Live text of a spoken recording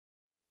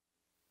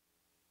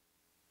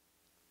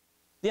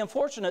The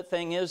unfortunate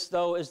thing is,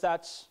 though, is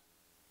that's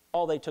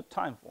all they took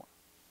time for.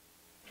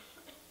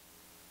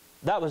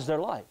 That was their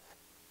life.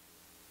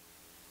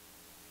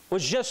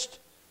 Was just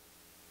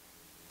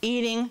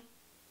eating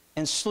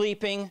and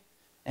sleeping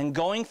and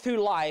going through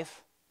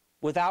life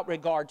without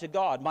regard to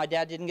God. My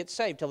dad didn't get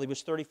saved till he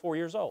was 34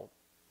 years old.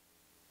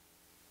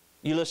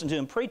 You listened to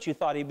him preach, you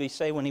thought he'd be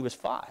saved when he was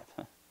 5.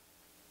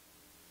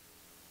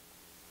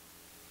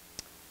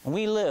 And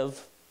we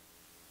live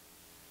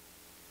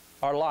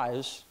our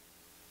lives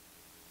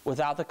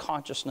without the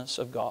consciousness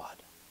of God.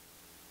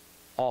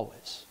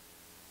 Always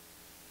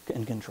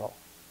in control.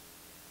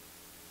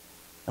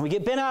 And we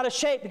get bent out of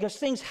shape because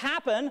things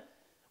happen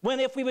when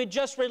if we would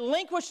just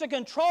relinquish the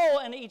control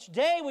and each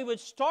day we would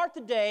start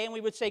the day and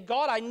we would say,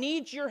 God, I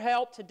need your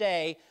help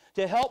today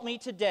to help me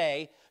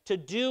today to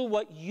do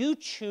what you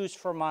choose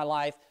for my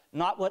life,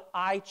 not what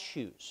I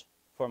choose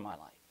for my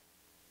life.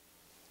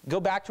 Go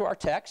back to our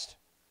text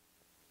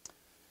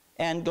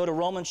and go to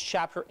Romans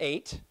chapter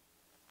 8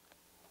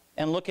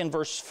 and look in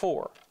verse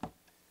 4.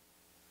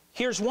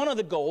 Here's one of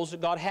the goals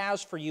that God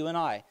has for you and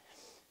I.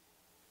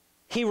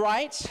 He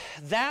writes,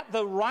 that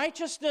the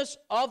righteousness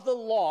of the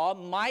law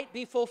might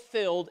be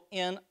fulfilled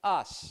in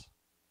us,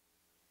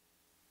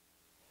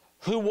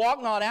 who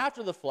walk not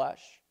after the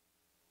flesh,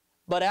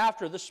 but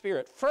after the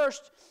Spirit.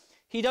 First,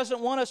 He doesn't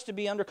want us to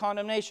be under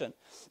condemnation.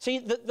 See,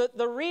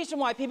 the reason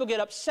why people get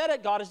upset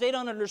at God is they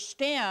don't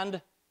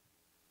understand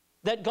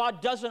that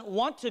God doesn't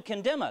want to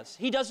condemn us.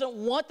 He doesn't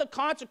want the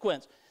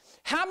consequence.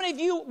 How many of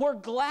you were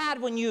glad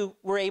when you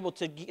were able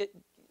to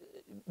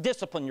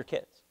discipline your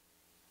kids?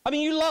 I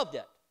mean, you loved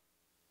it.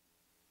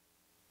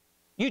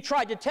 You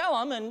tried to tell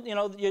them, and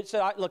you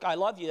said, "Look, I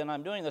love you, and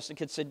I'm doing this." The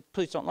kids said,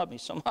 "Please don't love me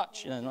so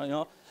much."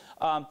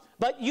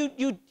 But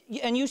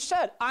you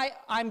said,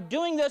 "I'm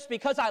doing this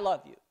because I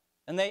love you,"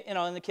 and they,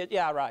 and the kid,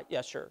 "Yeah, right,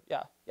 yeah, sure,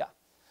 yeah."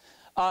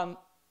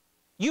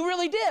 You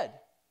really did.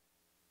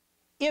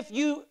 If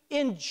you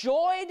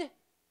enjoyed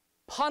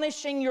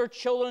punishing your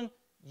children,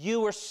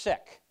 you were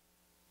sick.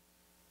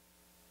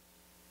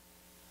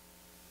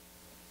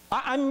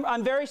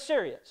 I'm very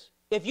serious.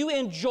 If you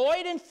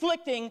enjoyed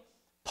inflicting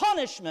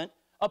punishment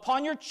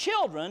upon your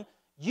children,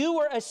 you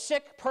were a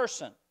sick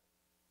person.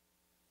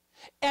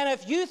 And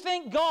if you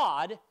think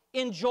God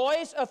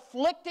enjoys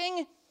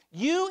afflicting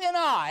you and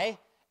I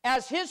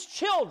as His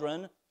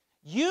children,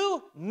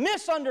 you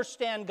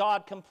misunderstand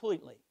God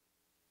completely.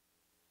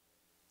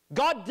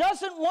 God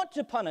doesn't want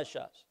to punish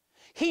us.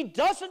 He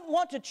doesn't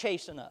want to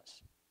chasten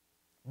us.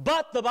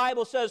 But the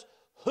Bible says,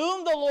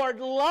 whom the Lord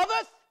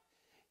loveth,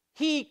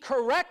 He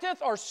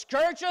correcteth or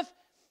scourgeth,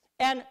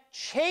 and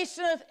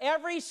chasteneth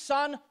every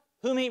son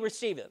whom He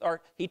receiveth.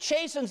 Or He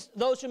chastens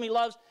those whom He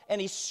loves, and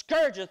He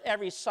scourgeth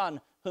every son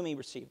whom He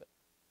receiveth.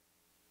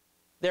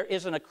 There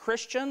isn't a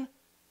Christian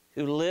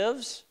who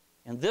lives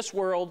in this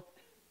world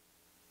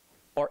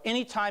or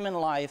any time in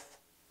life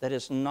that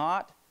is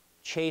not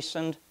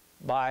chastened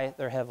by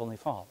their Heavenly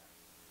Father.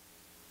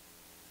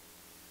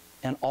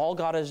 And all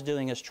God is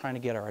doing is trying to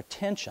get our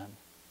attention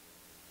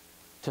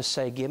to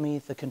say, give me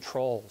the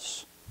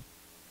controls.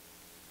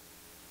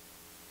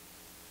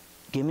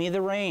 Give me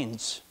the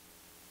reins.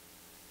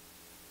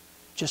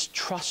 Just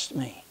trust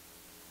me.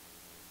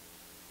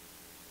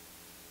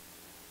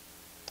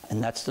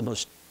 And that's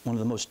one of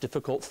the most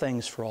difficult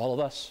things for all of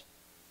us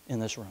in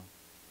this room.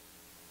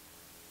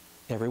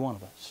 Every one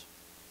of us.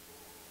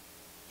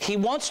 He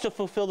wants to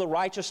fulfill the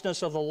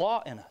righteousness of the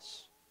law in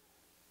us.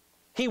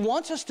 He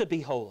wants us to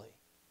be holy.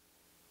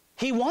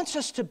 He wants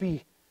us to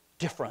be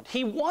different.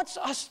 He wants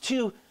us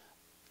to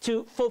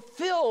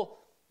fulfill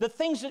the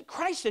things that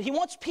Christ did. He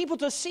wants people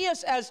to see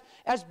us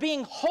as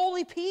being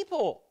holy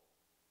people.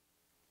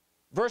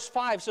 Verse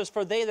 5 says,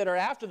 for they that are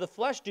after the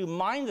flesh do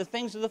mind the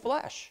things of the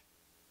flesh,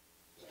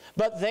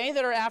 but they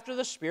that are after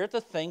the Spirit,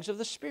 the things of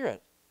the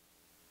Spirit.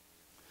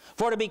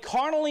 For to be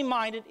carnally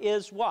minded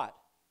is what?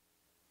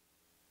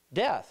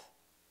 Death.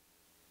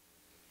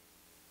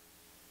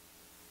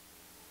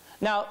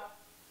 Now,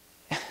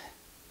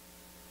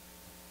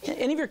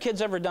 any of your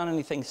kids ever done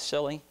anything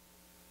silly?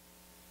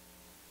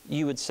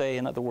 You would say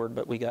another word,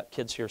 but we got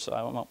kids here, so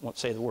I won't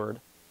say the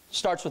word.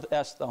 Starts with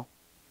S, though.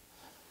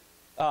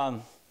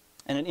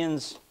 And it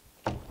ends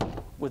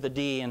with a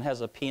D and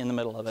has a P in the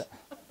middle of it.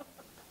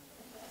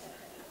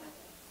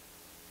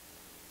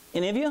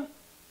 Any of you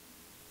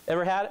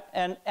ever had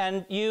it?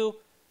 And you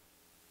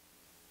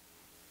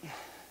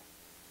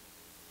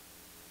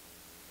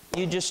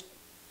just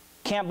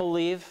can't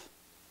believe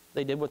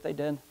they did what they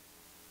did?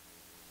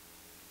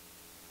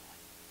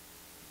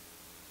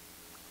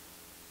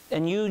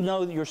 And you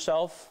know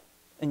yourself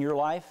in your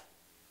life,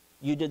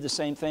 you did the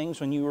same things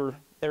when you were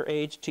their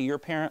age to your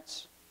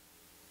parents.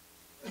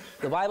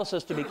 The Bible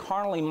says to be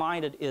carnally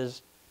minded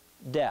is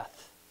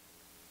death.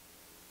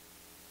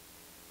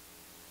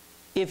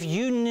 If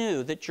you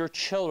knew that your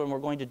children were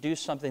going to do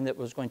something that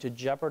was going to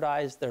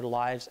jeopardize their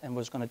lives and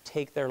was going to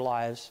take their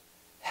lives,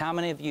 how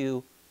many of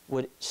you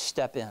would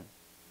step in?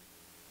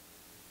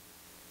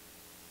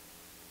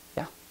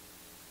 Yeah?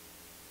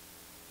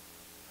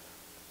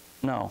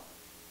 No.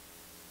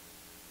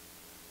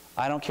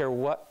 I don't care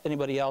what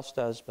anybody else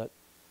does, but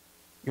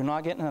you're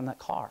not getting in that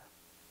car.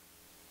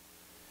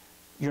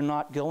 You're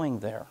not going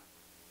there.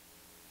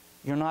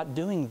 You're not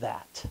doing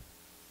that.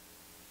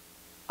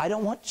 I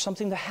don't want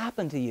something to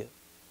happen to you.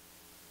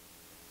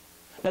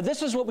 Now,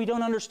 this is what we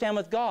don't understand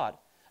with God.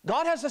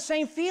 God has the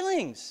same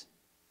feelings.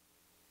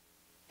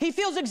 He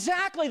feels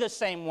exactly the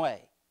same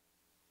way.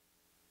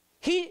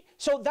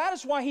 So that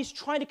is why He's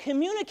trying to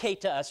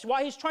communicate to us,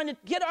 why He's trying to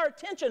get our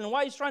attention, and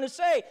why He's trying to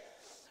say,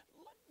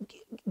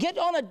 get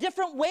on a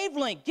different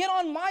wavelength, get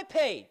on my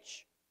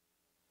page.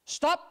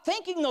 Stop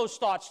thinking those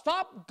thoughts.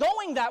 Stop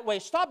going that way.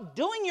 Stop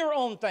doing your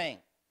own thing.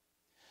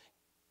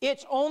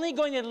 It's only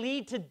going to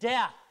lead to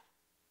death.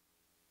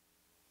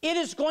 It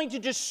is going to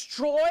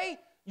destroy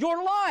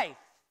your life.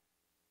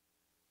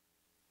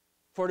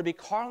 For to be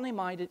carnally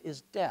minded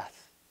is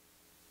death,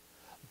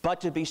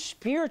 but to be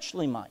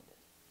spiritually minded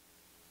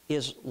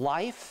is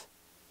life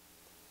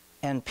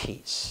and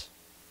peace.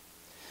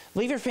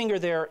 Leave your finger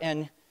there,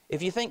 and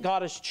if you think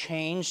God has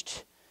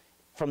changed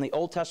from the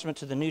Old Testament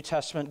to the New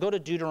Testament, go to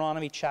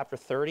Deuteronomy chapter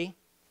 30.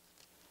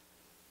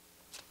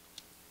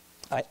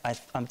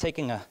 I'm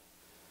taking a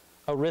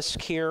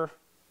risk here.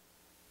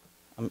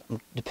 I'm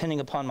depending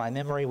upon my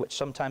memory, which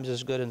sometimes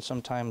is good and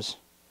sometimes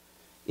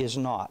is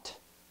not.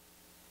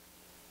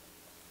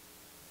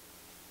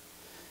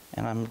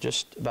 And I'm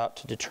just about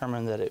to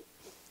determine that it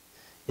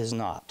is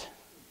not.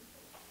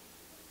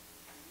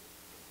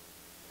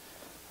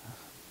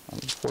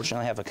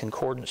 Unfortunately, I have a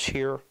concordance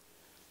here.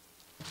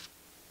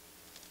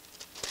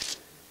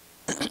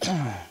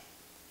 The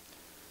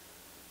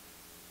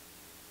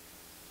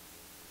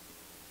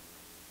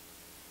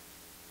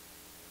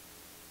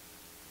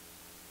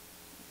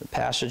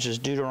passage is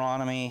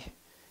Deuteronomy,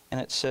 and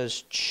it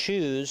says,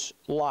 choose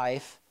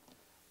life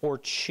or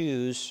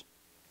choose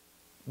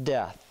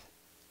death.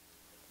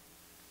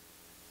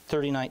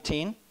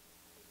 30:19,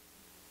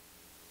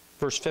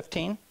 verse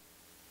 15.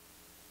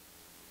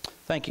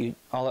 Thank you.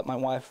 I'll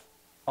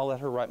let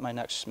her write my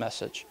next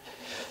message.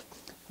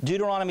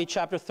 Deuteronomy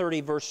chapter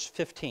 30, verse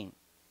 15.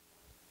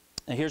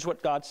 And here's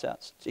what God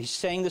says. He's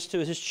saying this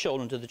to His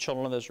children, to the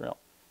children of Israel.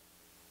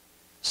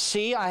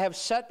 See, I have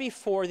set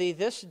before thee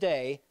this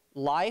day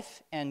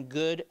life and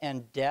good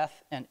and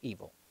death and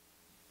evil.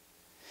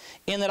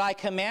 In that I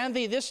command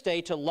thee this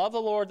day to love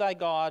the Lord thy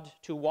God,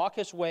 to walk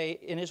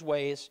in His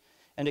ways,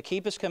 and to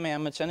keep His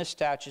commandments and His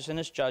statutes and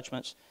His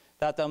judgments,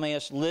 that thou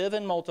mayest live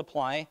and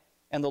multiply,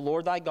 and the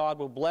Lord thy God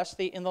will bless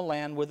thee in the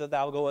land whither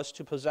thou goest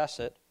to possess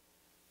it.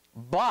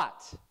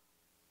 But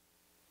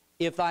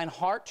if thine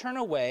heart turn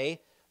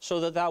away, so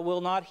that thou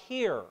wilt not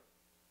hear,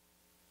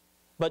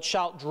 but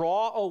shalt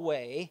draw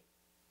away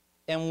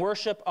and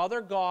worship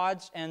other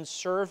gods and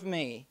serve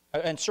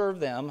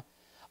them,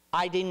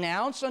 I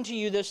denounce unto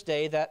you this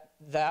day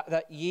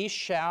that ye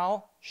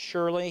shall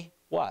surely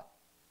what?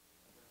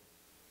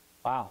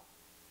 Wow.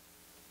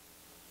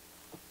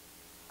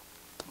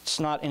 It's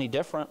not any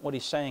different what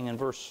he's saying in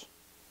verse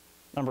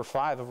number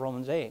 5 of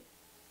Romans 8.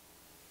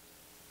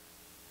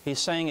 He's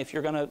saying if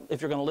you're going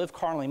to live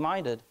carnally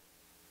minded,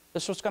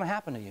 this is what's going to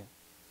happen to you.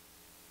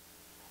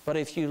 But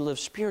if you live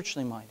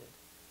spiritually minded,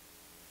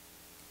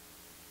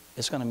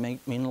 it's going to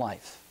mean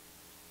life.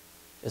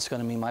 It's going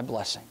to mean my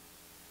blessing.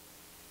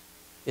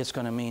 It's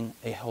going to mean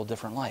a whole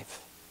different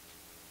life.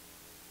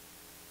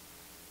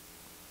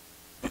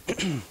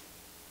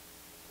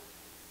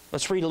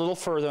 Let's read a little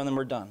further and then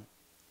we're done.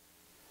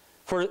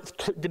 For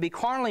to be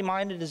carnally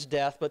minded is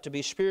death, but to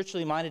be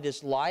spiritually minded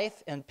is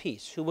life and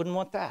peace. Who wouldn't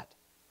want that?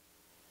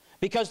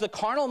 Because the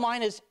carnal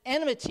mind is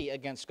enmity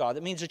against God.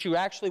 That means that you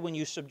actually, when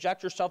you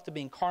subject yourself to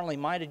being carnally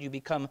minded, you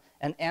become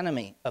an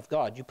enemy of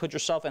God. You put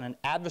yourself in an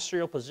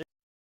adversarial position.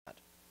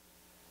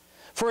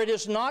 For it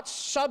is not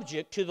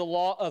subject to the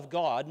law of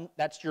God,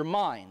 that's your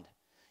mind.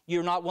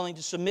 You're not willing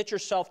to submit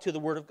yourself to the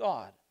Word of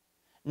God.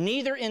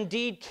 Neither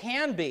indeed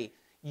can be.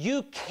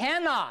 You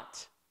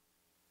cannot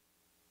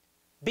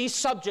be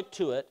subject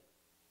to it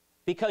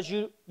because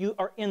you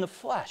are in the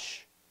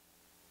flesh.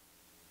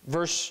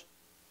 Verse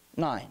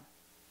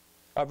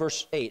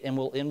 8, and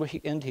we'll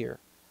end here.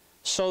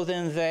 So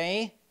then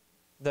they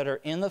that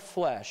are in the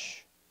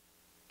flesh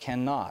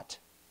cannot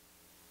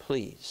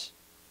please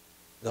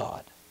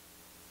God.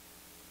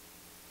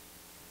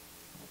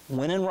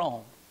 When in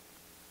Rome,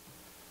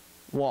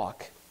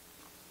 walk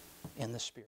in the Spirit.